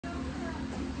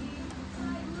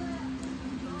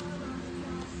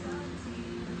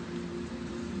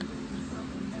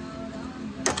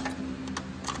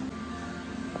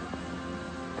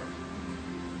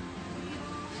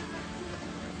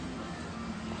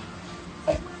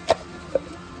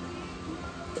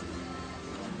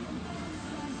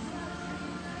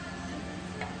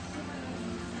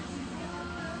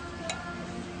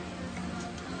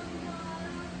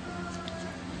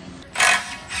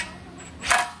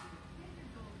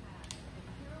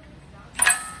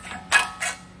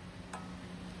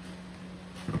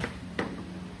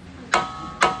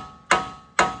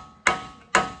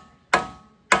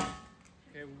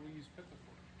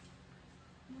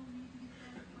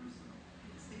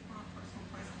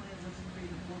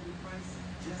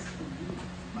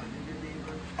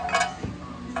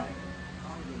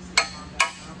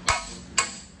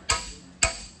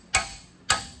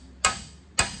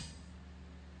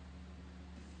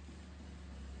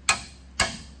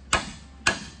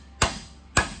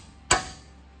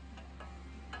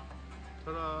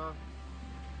Ta-da!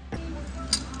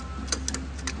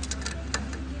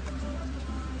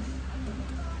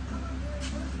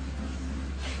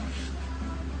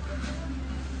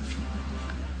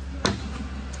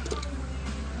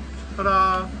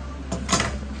 Ta-da!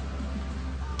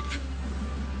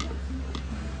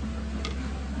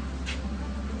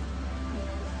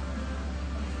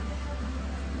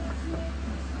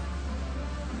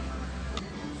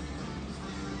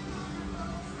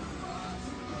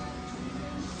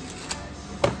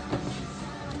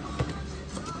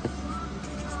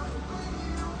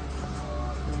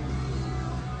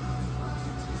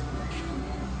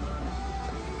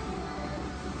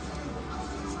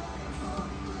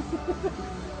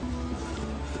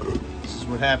 This is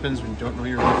what happens when you don't know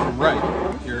your left from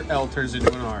right. Your L turns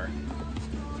into an R.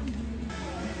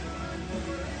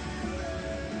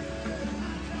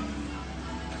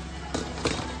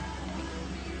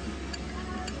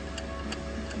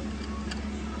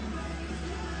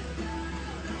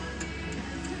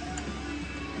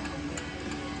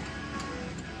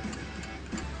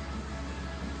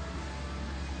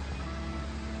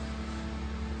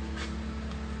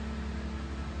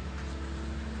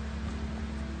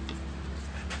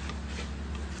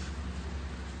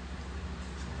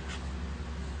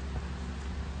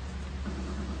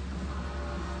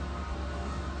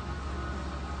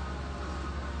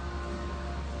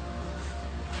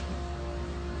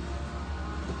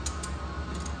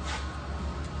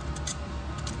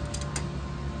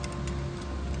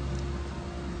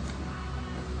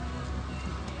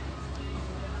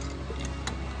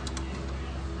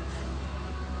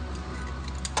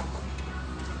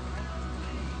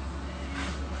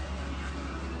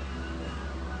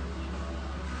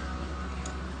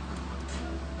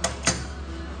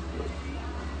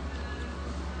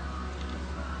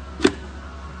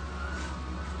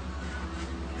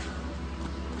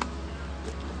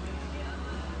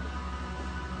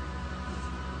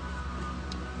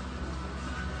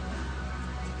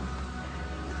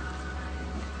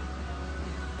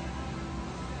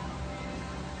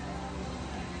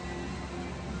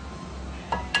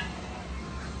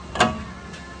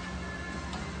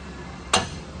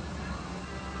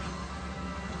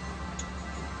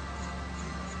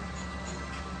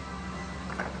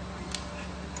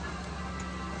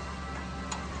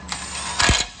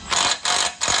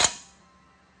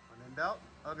 Out,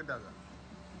 ugga dugga.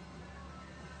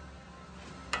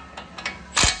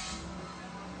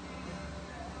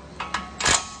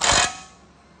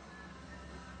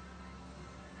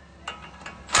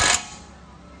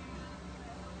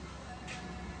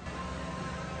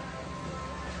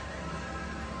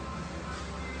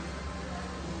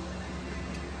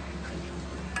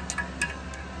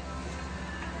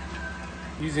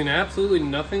 Using absolutely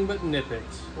nothing but Nipix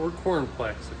or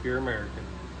Cornflex if you're American.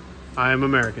 I am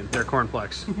American. They're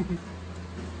Cornflex.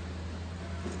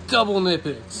 Double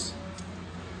Nipix.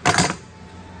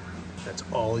 That's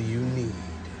all you need.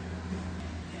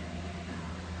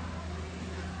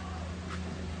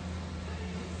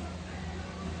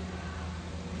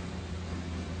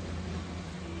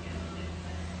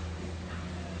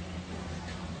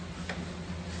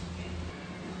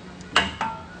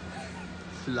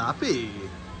 Floppy.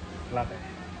 Floppy.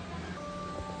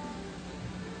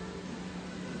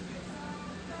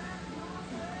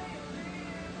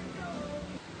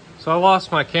 So I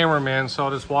lost my cameraman, so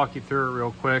I'll just walk you through it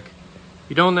real quick.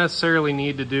 You don't necessarily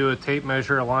need to do a tape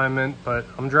measure alignment, but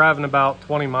I'm driving about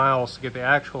 20 miles to get the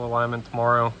actual alignment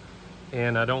tomorrow,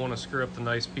 and I don't want to screw up the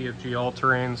nice BFG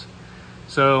all-terrains.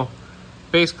 So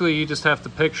basically you just have to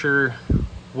picture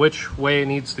which way it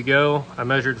needs to go. I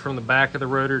measured from the back of the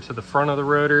rotor to the front of the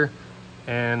rotor,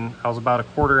 and I was about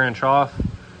 1/4 inch off.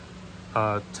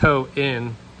 Toe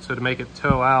in, so to make it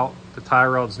toe out, the tie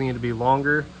rods need to be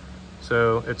longer.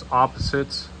 So it's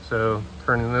opposites, so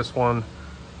turning this one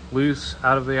loose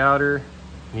out of the outer,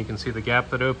 and you can see the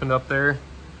gap that opened up there.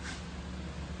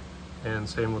 And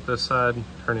same with this side,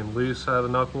 turning loose out of the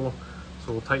knuckle.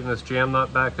 So we'll tighten this jam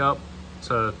nut back up.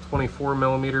 It's a 24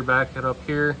 millimeter back head up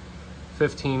here,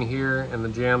 15 here, and the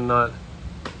jam nut,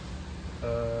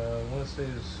 I want to say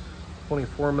is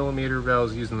 24 millimeter, but I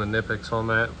was using the Nipix on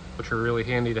that, which are really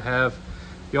handy to have.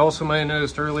 You also might have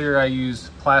noticed earlier I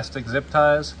used plastic zip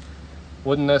ties.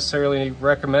 Wouldn't necessarily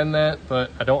recommend that, but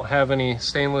I don't have any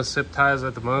stainless zip ties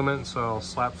at the moment, so I'll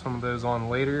slap some of those on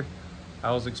later.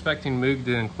 I was expecting Moog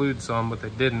to include some, but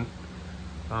they didn't.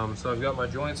 So I've got my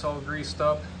joints all greased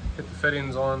up, hit the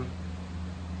fittings on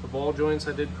the ball joints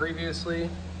I did previously.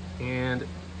 And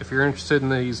if you're interested in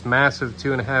these massive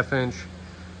 2.5 inch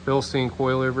Bilstein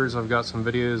coilovers, I've got some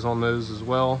videos on those as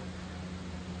well.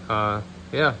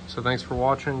 yeah, so thanks for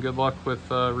watching. Good luck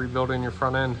with rebuilding your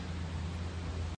front end.